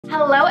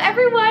Hello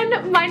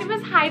everyone, my name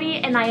is Heidi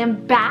and I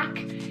am back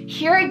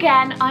here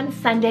again on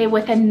Sunday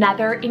with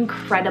another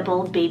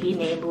incredible baby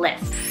name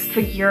list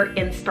for your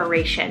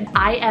inspiration.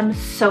 I am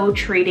so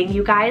treating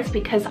you guys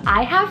because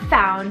I have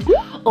found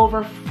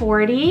over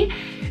 40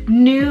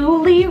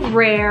 newly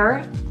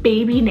rare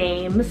baby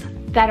names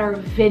that are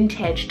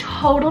vintage,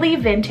 totally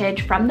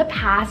vintage from the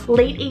past,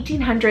 late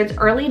 1800s,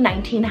 early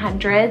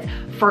 1900s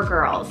for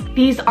girls.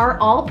 These are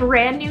all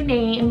brand new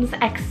names,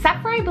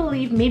 except for I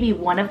believe maybe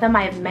one of them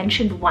I have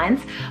mentioned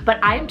once, but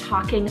I'm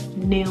talking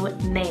new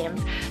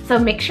names. So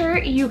make sure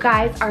you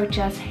guys are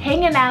just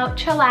hanging out,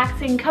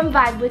 chillaxing, come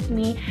vibe with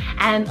me,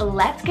 and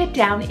let's get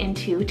down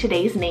into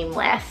today's name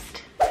list.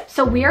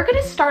 So we are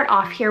gonna start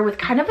off here with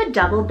kind of a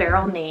double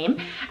barrel name,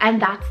 and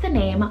that's the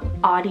name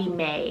Audie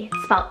Mae,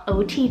 spelled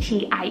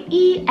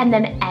O-T-T-I-E and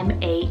then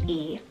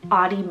M-A-E,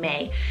 Audie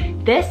Mae.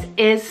 This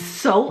is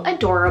so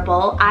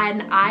adorable,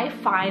 and I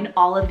find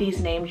all of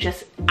these names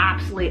just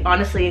absolutely,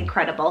 honestly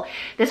incredible.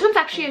 This one's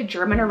actually a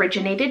German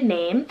originated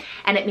name,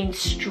 and it means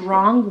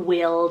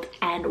strong-willed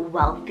and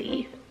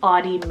wealthy.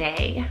 Audie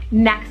Mae.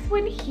 Next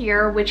one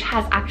here, which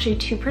has actually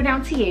two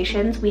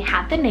pronunciations, we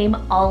have the name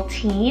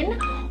Altine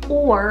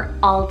or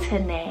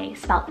Altine,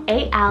 spelled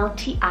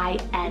A-L-T-I-N-E.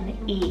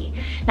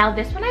 Now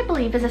this one I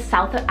believe is a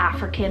South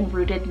African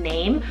rooted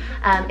name.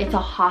 It's a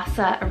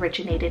Hausa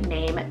originated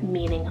name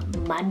meaning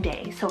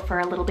Monday. So for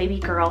a little baby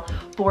girl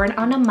born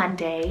on a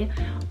Monday,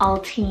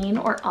 Altine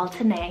or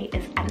Altine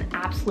is an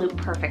absolute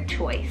perfect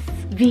choice.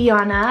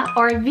 Vianna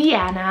or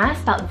Vienna,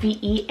 spelled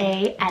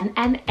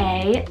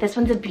V-E-A-N-N-A. This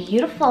one's a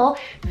beautiful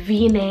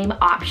V name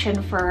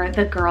option for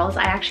the girls.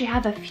 I actually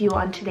have a few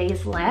on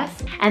today's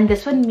list, and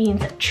this one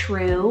means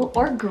true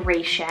or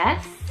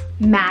gracious.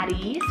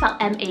 Maddie, spelled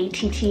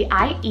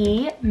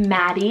M-A-T-T-I-E,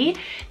 Maddie.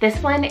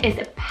 This one is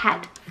a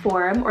pet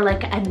form or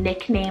like a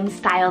nickname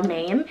style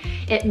name.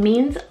 It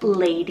means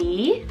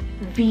lady.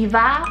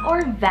 Viva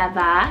or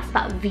Veva,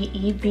 spelled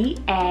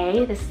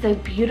V-E-V-A. This is a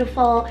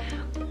beautiful,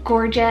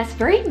 gorgeous,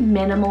 very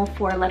minimal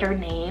four-letter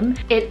name.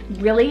 It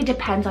really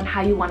depends on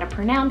how you want to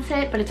pronounce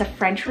it, but it's a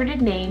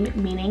French-rooted name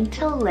meaning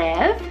to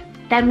live.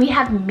 Then we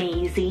have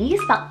Maisie,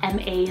 spelled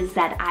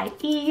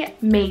M-A-Z-I-E,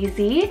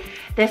 Maisie.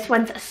 This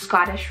one's a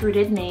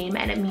Scottish-rooted name,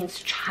 and it means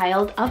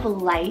child of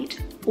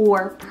light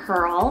or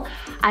pearl.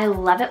 I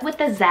love it with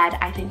the Z.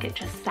 I think it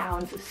just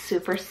sounds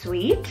super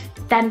sweet.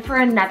 Then for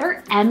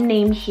another M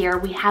name here,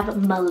 we have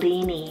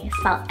Malini,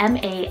 spelled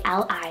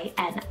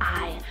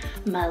M-A-L-I-N-I,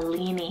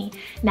 Malini.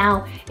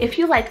 Now, if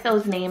you like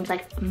those names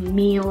like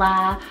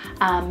Mila,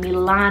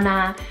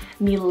 Milana,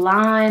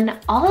 Milan,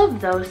 all of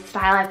those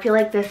style, I feel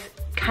like this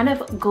kind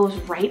of goes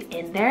right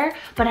in there,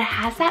 but it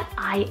has that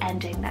I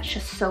ending that's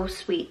just so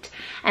sweet.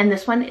 And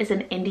this one is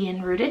an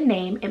Indian rooted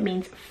name. It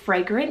means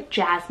fragrant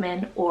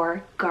jasmine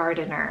or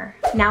gardener.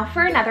 Now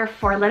for another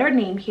four-letter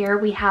name here,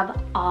 we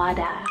have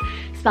Auda,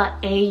 spelled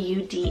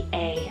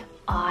A-U-D-A,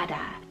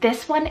 Auda.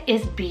 This one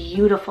is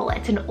beautiful.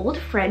 It's an old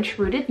French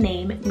rooted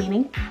name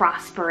meaning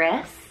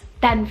prosperous.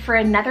 Then for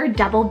another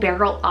double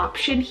barrel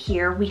option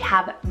here, we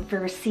have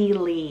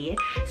Versie,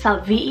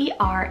 spelled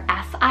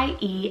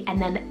V-E-R-S-I-E and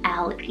then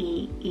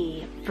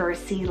L-E-E,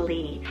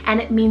 Versie.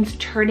 And it means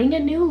turning a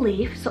new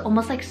leaf, so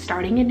almost like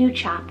starting a new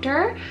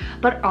chapter,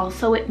 but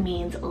also it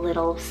means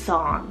little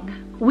song.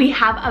 We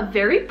have a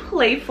very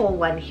playful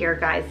one here,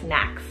 guys,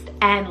 next.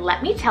 And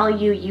let me tell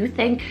you, you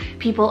think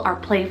people are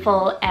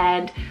playful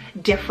and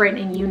different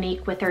and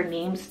unique with their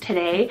names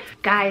today.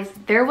 Guys,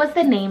 there was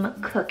the name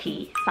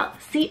Cookie, spelled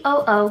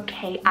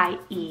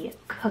C-O-O-K-I-E,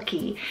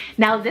 Cookie.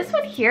 Now this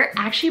one here,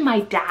 actually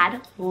my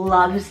dad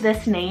loves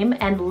this name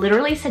and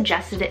literally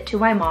suggested it to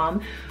my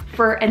mom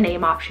for a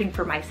name option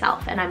for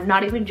myself, and I'm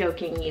not even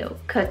joking you,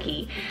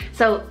 Cookie.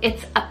 So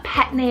it's a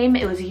pet name.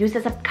 It was used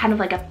as a kind of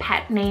like a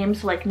pet name,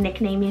 so like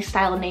nicknamey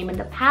style name in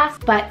the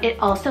past, but it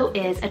also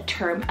is a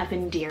term of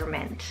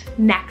endearment.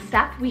 Next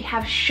up, we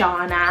have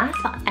Shauna,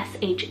 spelled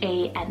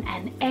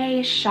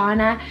S-H-A-N-N-A,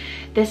 Shauna.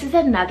 This is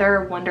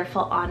another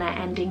wonderful Anna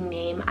ending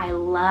name. I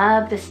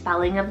love the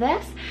spelling of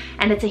this,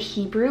 and it's a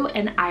Hebrew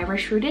and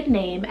Irish rooted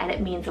name, and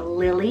it means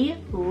lily,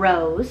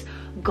 rose,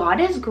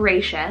 God is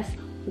gracious,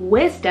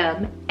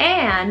 wisdom,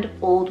 and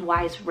old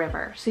wise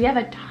river. So you have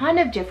a ton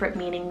of different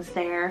meanings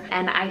there,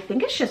 and I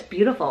think it's just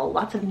beautiful.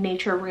 Lots of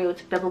nature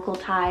roots, biblical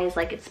ties,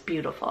 like it's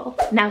beautiful.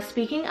 Now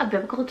speaking of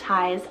biblical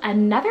ties,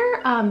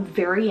 another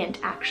variant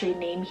actually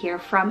name here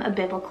from a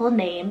biblical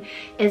name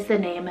is the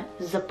name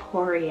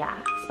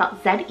Zipporah,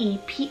 spelled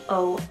Z-E-P-O-R-I-A,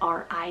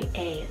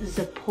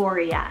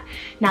 Zipporah.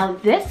 Now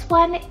this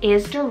one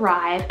is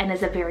derived and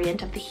is a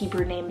variant of the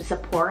Hebrew name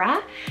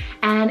Zipporah,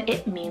 and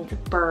it means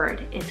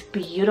bird. It's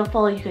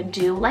beautiful. You can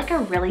do like a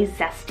really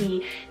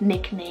zesty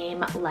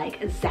nickname like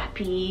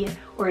Zeppy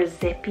or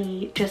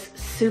Zippy, just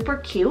super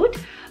cute.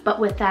 But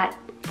with that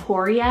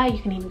Poria, you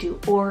can even do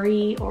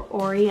Ori or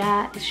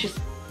Oria. It's just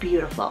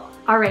beautiful.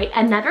 All right,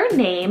 another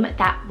name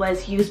that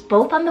was used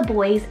both on the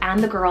boys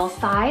and the girls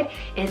side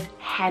is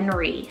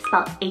Henry,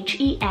 spelled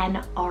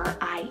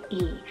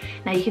H-E-N-R-I-E.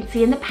 Now you can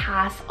see in the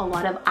past a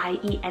lot of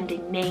I-E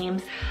ending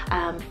names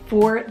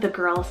for the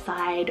girls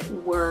side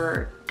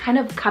were kind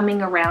of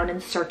coming around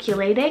and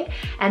circulating,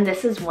 and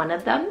this is one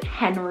of them,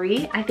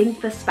 Henry. I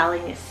think the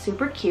spelling is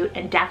super cute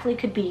and definitely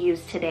could be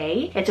used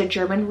today. It's a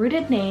German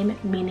rooted name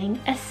meaning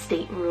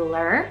estate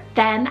ruler.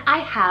 Then I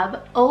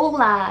have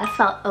Ola,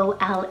 spelled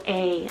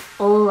O-L-A,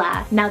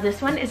 Ola. Now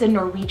this one is a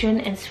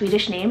Norwegian and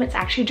Swedish name. It's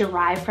actually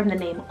derived from the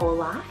name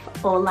Olaf,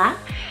 Ola,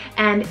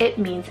 and it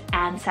means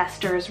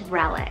ancestor's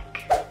relic.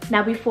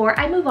 Now before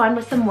I move on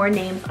with some more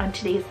names on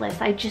today's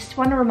list, I just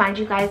want to remind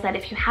you guys that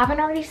if you haven't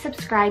already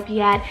subscribed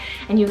yet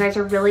and you guys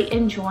are really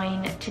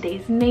enjoying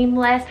today's name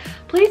list,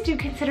 please do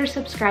consider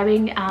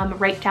subscribing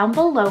right down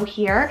below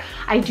here.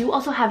 I do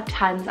also have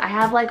tons. I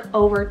have like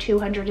over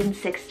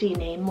 260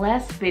 name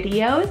list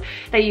videos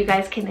that you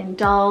guys can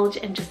indulge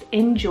and just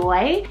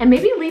enjoy, and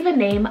maybe leave a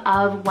name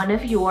of one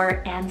of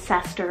your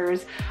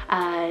ancestors'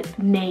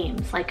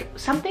 names, like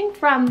something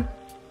from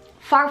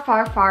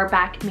far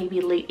back,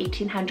 maybe late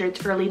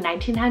 1800s, early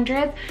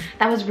 1900s,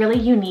 that was really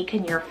unique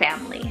in your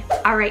family.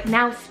 All right,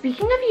 now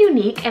speaking of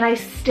unique, and I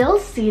still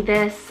see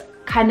this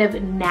kind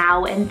of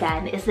now and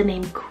then, is the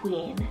name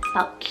Queen,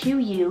 spelled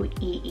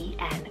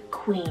Q-U-E-E-N,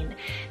 Queen.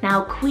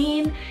 Now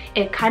Queen,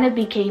 it kind of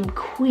became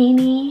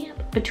Queenie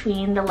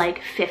between the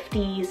like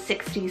 50s,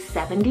 60s,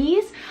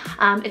 70s.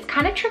 It's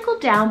kind of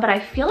trickled down, but I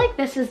feel like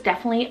this is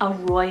definitely a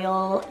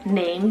royal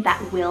name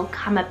that will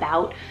come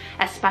about,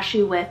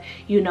 especially with,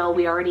 you know,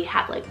 we already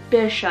have like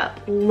Bishop,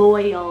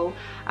 Loyal,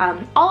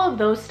 all of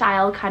those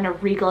style kind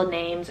of regal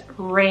names,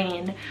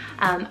 reign.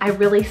 I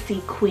really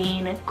see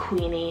Queen,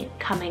 Queenie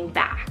coming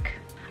back.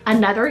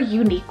 Another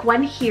unique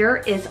one here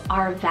is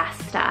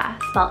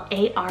Arvesta, spelled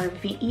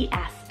A-R-V-E-S-T-A,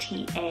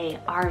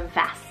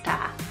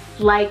 Arvesta.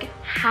 Like,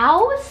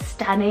 how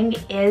stunning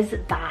is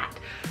that?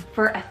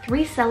 For a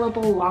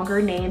 3-syllable longer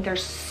name,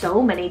 there's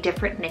so many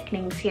different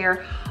nicknames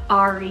here.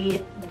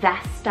 Ari,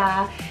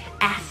 Vesta,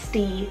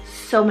 Esti,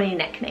 so many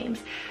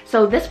nicknames.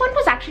 So this one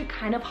was actually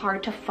kind of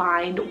hard to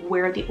find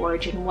where the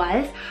origin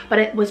was, but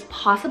it was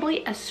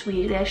possibly a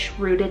Swedish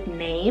rooted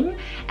name,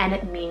 and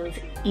it means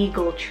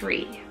eagle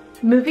tree.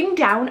 Moving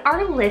down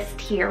our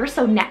list here,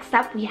 so next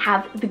up we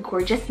have the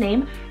gorgeous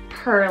name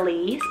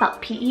Pearly,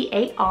 spelled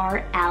P-E-A-R-L-E-E,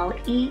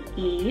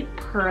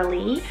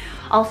 Pearly.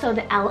 Also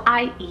the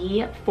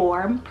L-I-E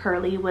form,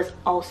 Pearly, was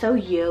also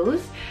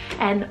used.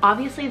 And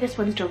obviously this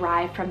one's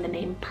derived from the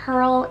name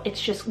Pearl. It's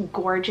just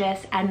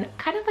gorgeous and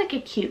kind of like a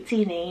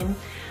cutesy name,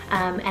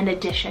 an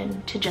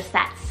addition to just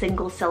that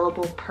single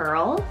syllable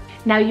Pearl.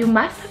 Now you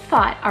must have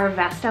thought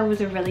Arvesta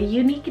was a really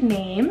unique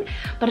name,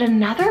 but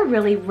another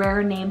really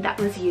rare name that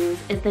was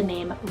used is the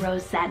name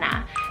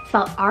Rosanna,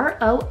 spelled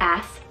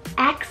R-O-S-X-E-N-A,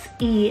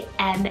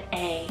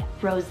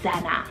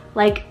 Rosanna.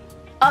 Like,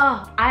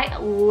 oh, I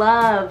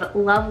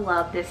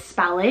love this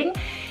spelling.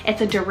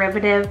 It's a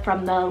derivative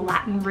from the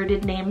Latin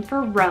rooted name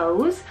for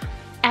rose,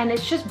 and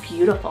it's just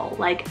beautiful,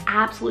 like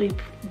absolutely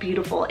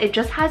beautiful. It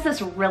just has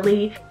this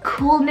really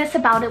coolness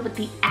about it with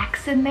the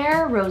X in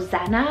there,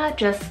 Rosanna.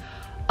 Just,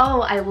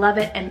 oh, I love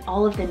it, and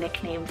all of the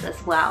nicknames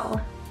as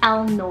well.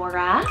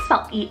 Elnora,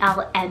 spelled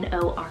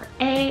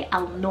E-L-N-O-R-A,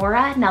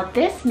 Elnora. Now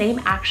this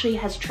name actually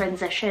has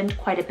transitioned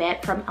quite a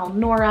bit from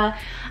Elnora.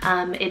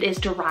 It is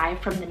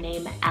derived from the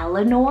name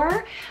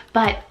Eleanor,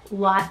 but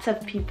lots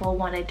of people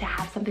wanted to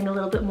have something a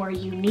little bit more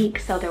unique.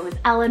 So there was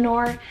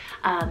Eleanor,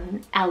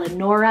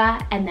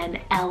 Eleonora, and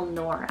then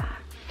Elnora.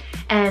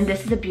 And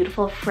this is a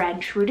beautiful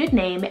French rooted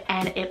name,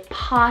 and it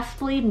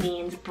possibly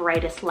means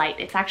brightest light.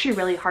 It's actually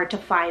really hard to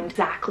find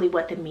exactly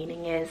what the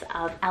meaning is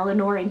of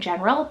Eleanor in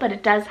general, but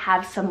it does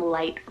have some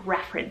light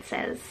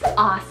references.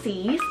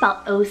 Aussie,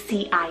 spelled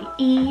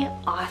O-C-I-E,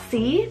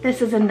 Aussie. This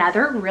is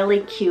another really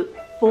cute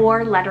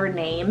 4-letter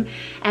name,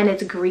 and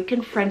it's Greek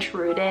and French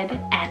rooted,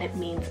 and it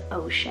means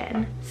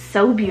ocean.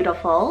 So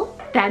beautiful.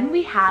 Then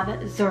we have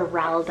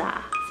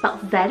Zerelda,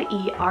 spelled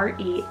Z-E-R-E-L-D-A,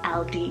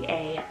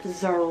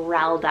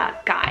 Zerelda.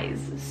 Guys,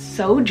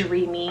 so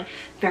dreamy,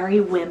 very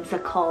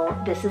whimsical.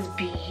 This is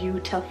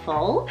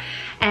beautiful,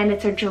 and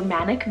it's a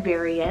Germanic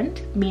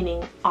variant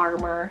meaning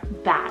armor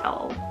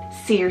battle.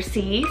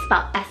 Circe,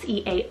 spelled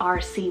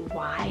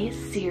S-E-A-R-C-Y,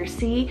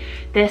 Circe.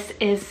 This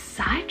is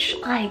such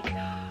like,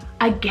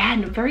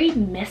 again, very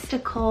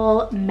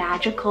mystical,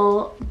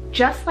 magical,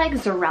 just like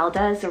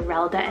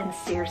Zerelda and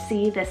Circe.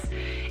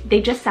 They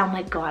just sound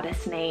like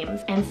goddess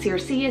names. And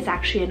Circe is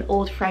actually an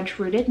old French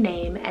rooted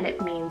name, and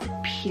it means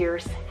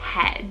pierce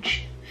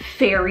hedge.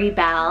 Fairy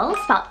Bell,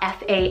 spelled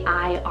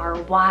F-A-I-R-Y-B-E-L-L,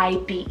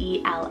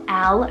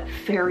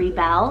 Fairy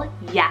Bell.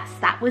 Yes,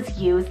 that was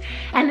used.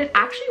 And it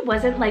actually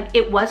wasn't like,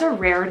 it was a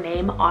rare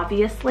name,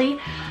 obviously,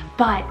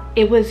 but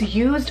it was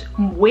used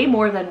way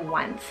more than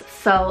once.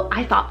 So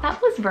I thought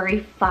that was very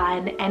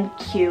fun and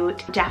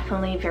cute,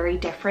 definitely very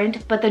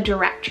different, but the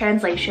direct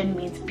translation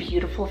means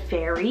beautiful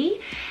fairy,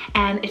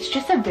 and it's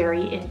just a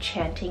very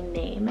enchanting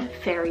name,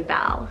 Fairy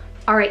Bell.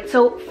 All right,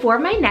 so for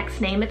my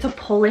next name, it's a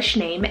Polish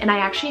name, and I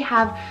actually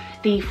have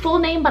the full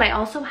name, but I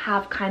also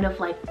have kind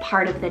of like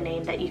part of the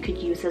name that you could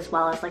use as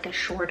well as like a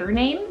shorter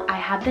name. I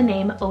have the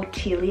name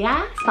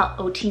Otylia, spelled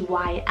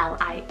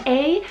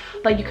O-T-Y-L-I-A,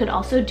 but you could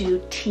also do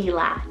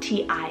Tila,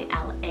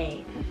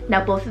 T-I-L-A.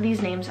 Now both of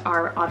these names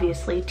are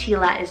obviously,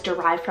 Tila is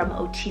derived from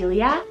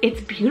Otylia. It's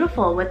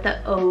beautiful with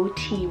the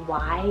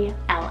O-T-Y-L-I-A,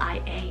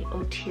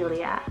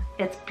 Otylia.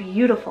 It's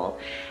beautiful.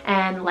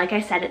 And like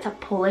I said, it's a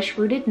Polish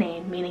rooted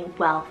name meaning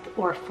wealth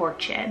or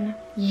fortune.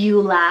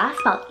 Eula,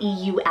 spelled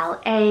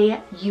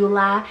E-U-L-A,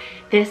 Eula.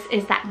 This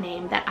is that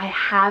name that I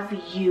have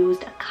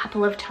used a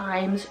couple of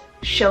times,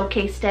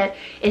 showcased it.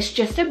 It's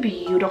just a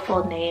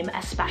beautiful name,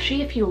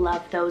 especially if you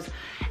love those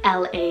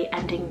L-A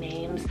ending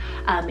names.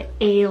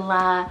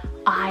 Ayla,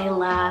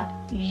 Isla,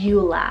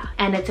 Eula.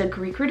 And it's a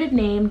Greek rooted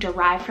name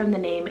derived from the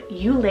name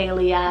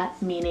Eulalia,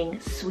 meaning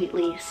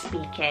sweetly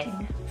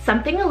speaking.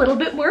 Something a little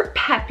bit more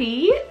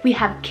peppy, we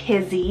have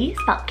Kizzy,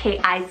 spelled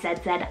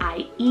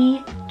K-I-Z-Z-I-E,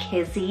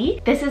 Kizzy.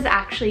 This is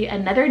actually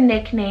another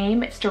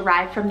nickname. It's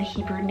derived from the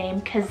Hebrew name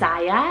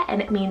Keziah,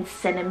 and it means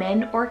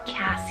cinnamon or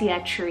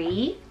cassia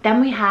tree. Then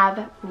we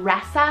have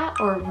Ressa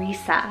or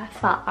Risa,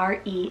 spelled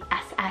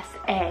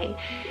R-E-S-S-A.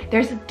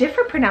 There's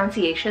different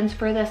pronunciations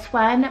for this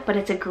one, but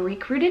it's a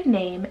Greek rooted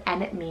name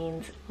and it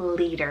means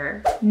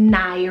leader.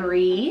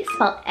 Nairi,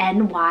 spelled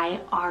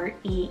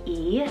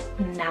N-Y-R-E-E,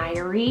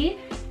 Nairi.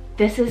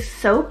 This is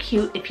so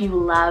cute if you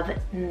love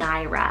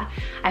Naira.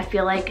 I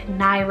feel like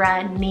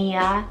Naira,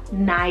 Nia,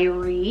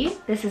 Nairi.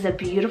 This is a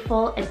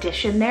beautiful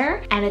addition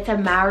there, and it's a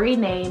Maori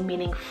name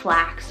meaning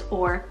flax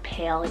or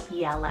pale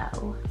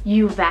yellow.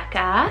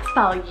 Uveka,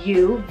 spelled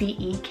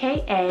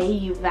U-V-E-K-A,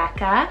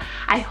 Uveka.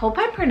 I hope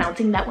I'm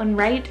pronouncing that one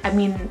right. I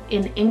mean,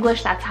 in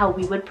English, that's how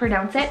we would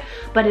pronounce it,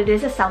 but it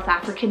is a South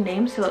African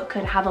name, so it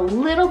could have a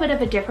little bit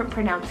of a different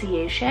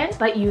pronunciation.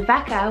 But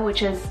Uveka,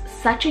 which is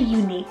such a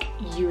unique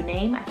U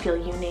name, I feel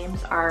U names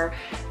are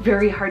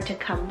very hard to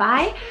come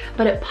by,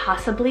 but it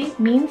possibly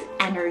means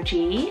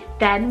energy.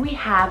 Then we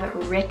have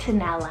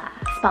Ritinella,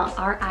 spelled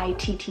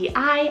R-I-T-T-I-N-E-L-A,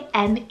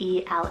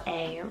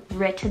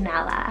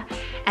 Ritinella.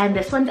 And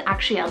this one's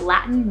actually a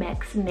Latin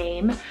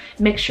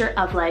mixture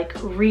of like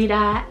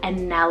Rita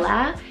and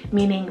Nella,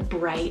 meaning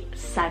bright,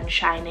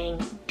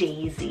 sunshining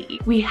daisy.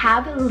 We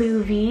have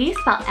Luvy,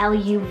 spelled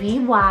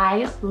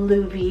L-U-V-Y,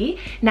 Luvy.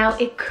 Now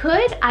it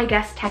could, I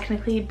guess,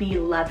 technically be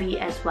Lovey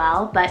as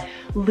well, but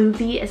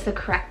Luvy is the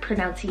correct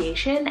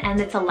pronunciation, and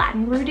it's a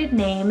Latin rooted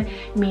name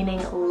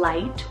meaning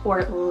light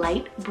or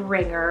light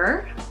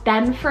bringer.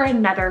 Then for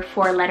another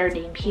 4-letter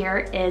name here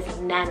is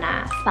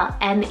Nena, spelled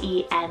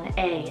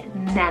N-E-N-A,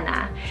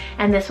 Nena.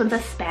 And this one's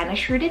a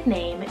Spanish rooted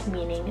name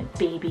meaning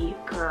baby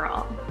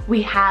girl.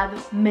 We have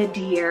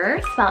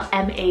Madeir, spelled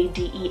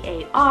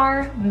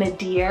M-A-D-E-A-R,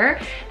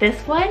 Madeir. This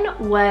one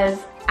was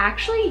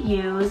actually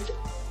used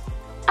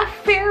a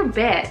fair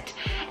bit,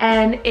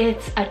 and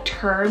it's a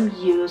term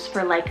used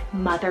for like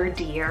mother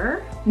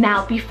deer.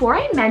 Now, before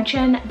I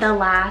mention the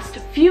last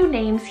few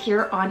names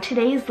here on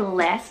today's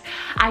list,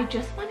 I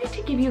just wanted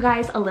to give you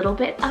guys a little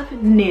bit of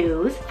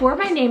news. For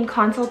my name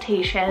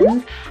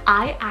consultations,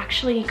 I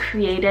actually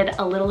created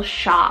a little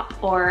shop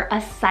or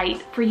a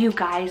site for you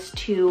guys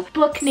to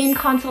book name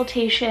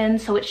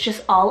consultations, so it's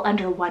just all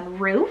under one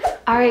roof.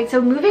 All right,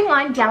 so moving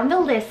on down the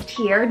list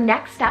here,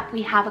 next up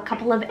we have a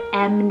couple of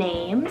M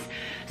names.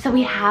 So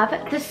we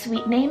have the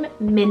sweet name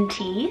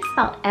Minty,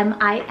 spelled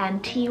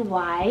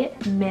M-I-N-T-Y,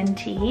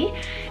 Minty.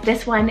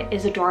 This one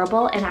is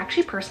adorable, and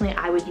actually personally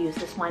I would use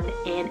this one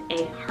in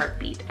a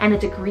heartbeat. And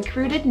it's a Greek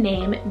rooted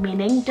name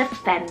meaning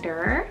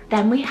defender.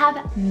 Then we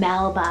have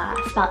Melba,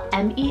 spelled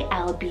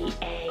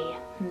M-E-L-B-A,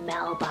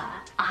 Melba.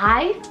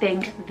 I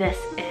think this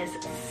is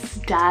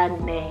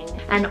stunning.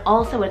 And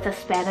also it's a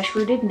Spanish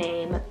rooted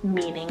name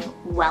meaning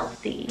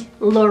wealthy.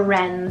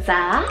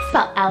 Lorenza,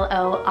 spelled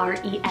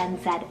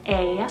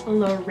L-O-R-E-N-Z-A,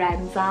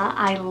 Lorenza.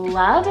 I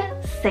love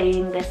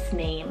saying this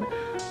name,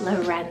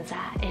 Lorenza.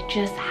 It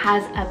just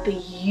has a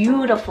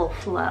beautiful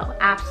flow,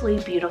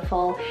 absolutely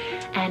beautiful,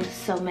 and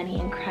so many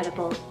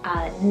incredible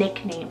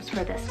nicknames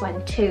for this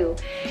one too.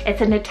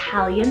 It's an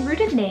Italian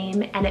rooted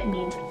name and it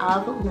means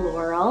of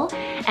laurel,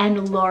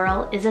 and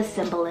laurel is a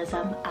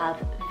symbolism of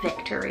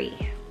victory.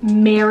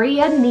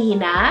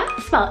 Marianina,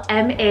 spelled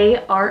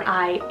M-A-R-I-A-N-I-N-A,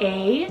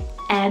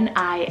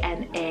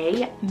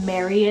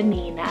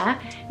 Marianina.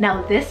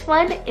 Now this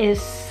one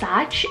is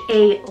such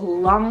a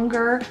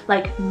longer,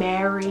 like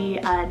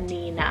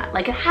Marianina.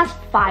 Like it has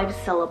 5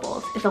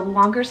 syllables. It's a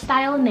longer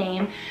style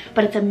name,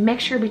 but it's a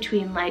mixture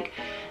between like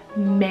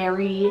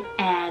Mary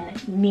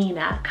and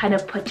Nina kind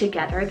of put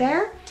together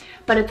there.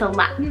 But it's a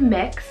Latin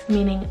mix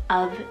meaning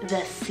of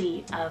the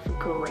sea of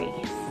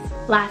grace.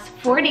 Last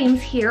 4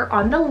 names here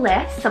on the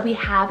list. So we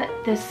have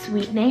the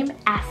sweet name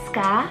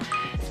Eska,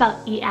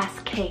 spelled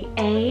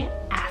E-S-K-A,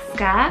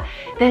 Eska.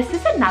 This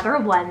is another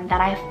one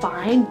that I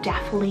find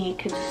definitely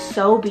could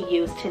so be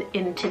used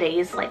in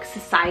today's like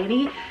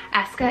society.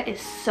 Eska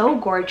is so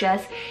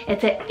gorgeous.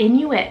 It's an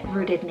Inuit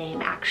rooted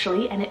name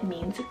actually, and it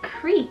means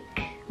creek.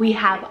 We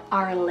have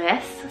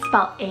Arliss,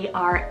 spelled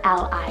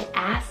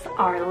A-R-L-I-S,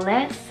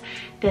 Arliss.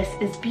 This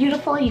is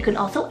beautiful. You can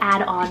also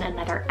add on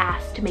another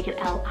S to make it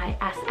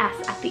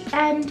L-I-S-S at the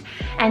end.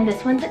 And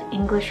this one's an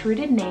English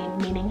rooted name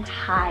meaning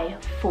high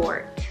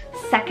fort.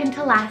 Second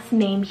to last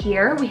name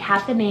here, we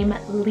have the name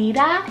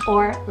Leta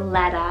or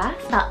Letta,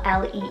 spelled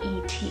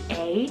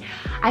L-E-E-T-A.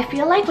 I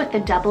feel like with the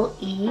double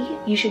E,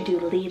 you should do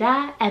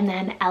Leta, and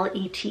then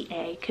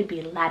L-E-T-A could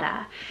be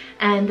Letta.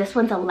 And this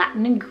one's a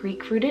Latin and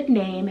Greek rooted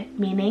name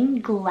meaning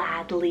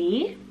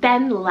gladly.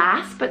 Then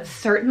last but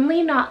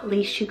certainly not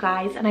least, you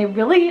guys, and I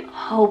really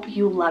hope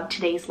you love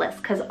today's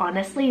list, because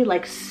honestly,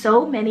 like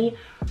so many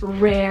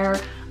rare,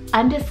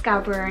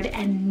 undiscovered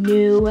and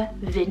new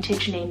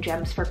vintage name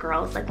gems for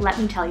girls, like let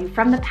me tell you,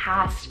 from the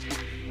past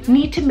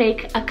need to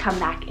make a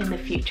comeback in the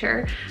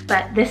future.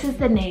 But this is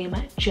the name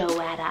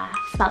Joetta,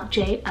 spelled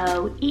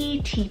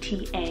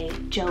J-O-E-T-T-A,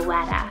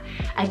 Joetta.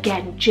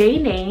 Again, J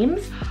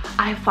names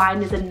I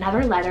find is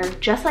another letter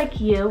just like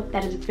you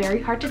that is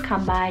very hard to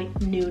come by,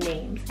 new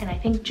names. And I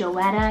think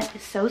Joetta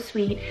is so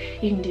sweet.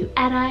 You can do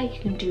Etta, you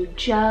can do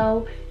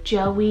Joe,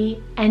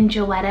 Joey, and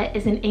Joetta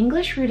is an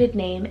English rooted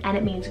name and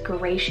it means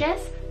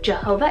gracious,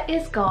 Jehovah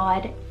is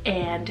God,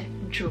 and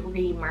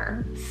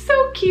dreamer.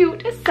 So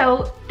cute.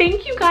 So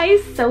thank you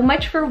guys so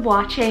much for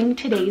watching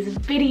today's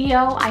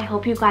video. I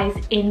hope you guys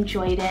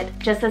enjoyed it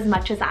just as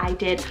much as I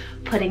did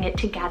putting it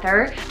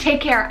together.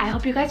 Take care. I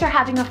hope you guys are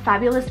having a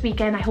fabulous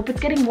weekend. I hope it's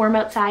getting warm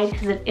outside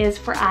because it is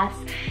for us.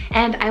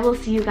 And I will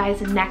see you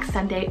guys next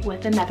Sunday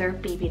with another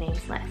baby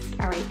names list.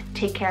 All right,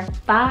 take care.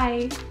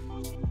 Bye.